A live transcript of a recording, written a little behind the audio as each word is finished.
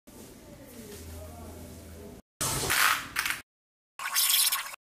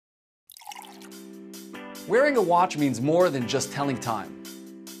Wearing a watch means more than just telling time.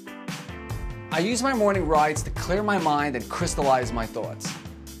 I use my morning rides to clear my mind and crystallize my thoughts.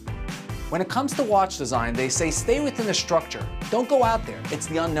 When it comes to watch design, they say stay within the structure. Don't go out there, it's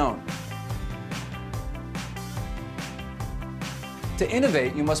the unknown. To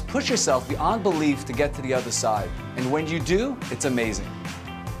innovate, you must push yourself beyond belief to get to the other side. And when you do, it's amazing.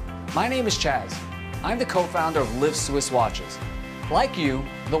 My name is Chaz. I'm the co-founder of LIV Swiss Watches. Like you,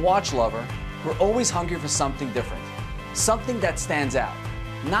 the watch lover, we're always hungry for something different. Something that stands out,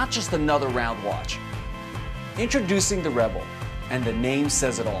 not just another round watch. Introducing the Rebel, and the name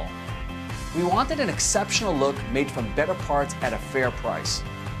says it all. We wanted an exceptional look made from better parts at a fair price.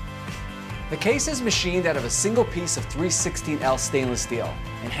 The case is machined out of a single piece of 316L stainless steel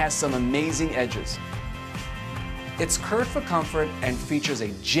and has some amazing edges. It's curved for comfort and features a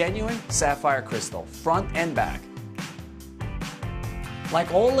genuine sapphire crystal, front and back.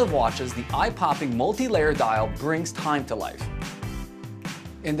 Like all LIV watches, the eye-popping multi-layer dial brings time to life.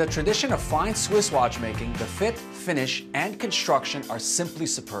 In the tradition of fine Swiss watchmaking, the fit, finish, and construction are simply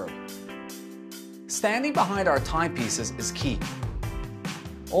superb. Standing behind our timepieces is key.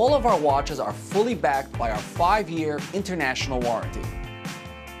 All of our watches are fully backed by our 5-year international warranty.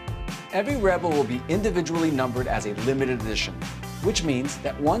 Every Rebel will be individually numbered as a limited edition, which means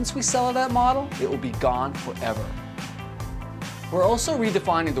that once we sell that model, it will be gone forever. We're also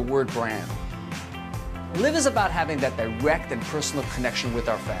redefining the word brand. LIV is about having that direct and personal connection with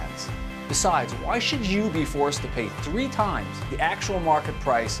our fans. Besides, why should you be forced to pay 3 times the actual market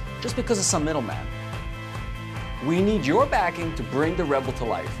price just because of some middleman? We need your backing to bring the Rebel to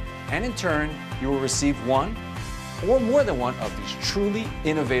life, and in turn, you will receive one or more than one of these truly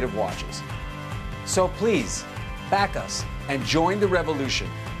innovative watches. So please, back us and join the revolution.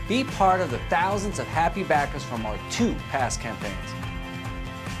 Be part of the thousands of happy backers from our 2 past campaigns.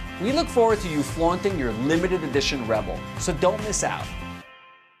 We look forward to you flaunting your limited edition Rebel, so don't miss out.